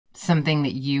something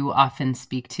that you often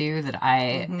speak to that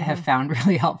I have Mm-hmm. found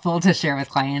really helpful to share with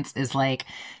clients is like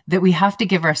that we have to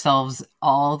give ourselves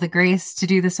all the grace to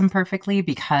do this imperfectly,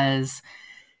 because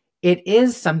it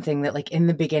is something that like in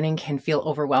the beginning can feel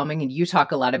overwhelming. And you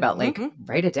talk a lot about like, Mm-hmm.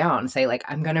 write it down, say like,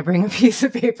 I'm going to bring a piece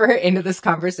of paper into this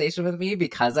conversation with me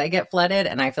because I get flooded.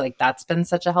 And I feel like that's been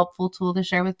such a helpful tool to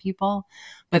share with people.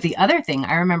 But the other thing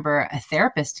I remember a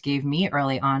therapist gave me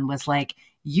early on was like,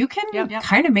 you can Yep.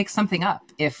 kind of make something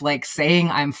up if like saying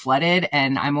I'm flooded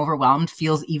and I'm overwhelmed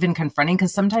feels even confronting.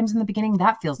 Cause sometimes in the beginning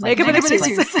that feels like Make up an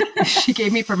excuse. like, she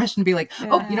gave me permission to be like,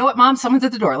 oh, you know Yeah. what, mom, someone's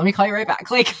at the door. Let me call you right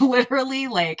back. Like literally,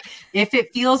 like if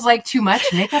it feels like too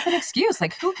much, make up an excuse.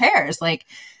 Like who cares? Like,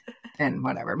 and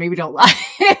whatever, maybe don't lie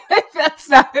if that's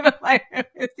not in alignment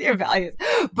with your values.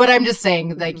 But I'm just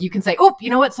saying, like, you can say, oh,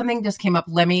 you know what, something just came up.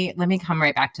 Let me come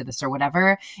right back to this or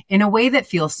whatever in a way that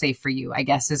feels safe for you, I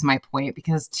guess is my point.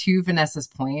 Because to Vanessa's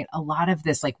point, a lot of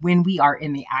this, like when we are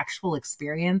in the actual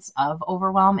experience of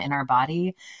overwhelm in our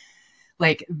body,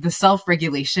 like the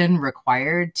self-regulation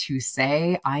required to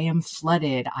say, I am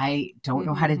flooded, I don't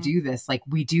know how to do this. Like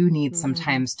we do need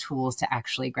sometimes tools to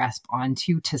actually grasp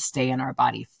onto to stay in our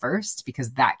body first,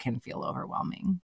 because that can feel overwhelming.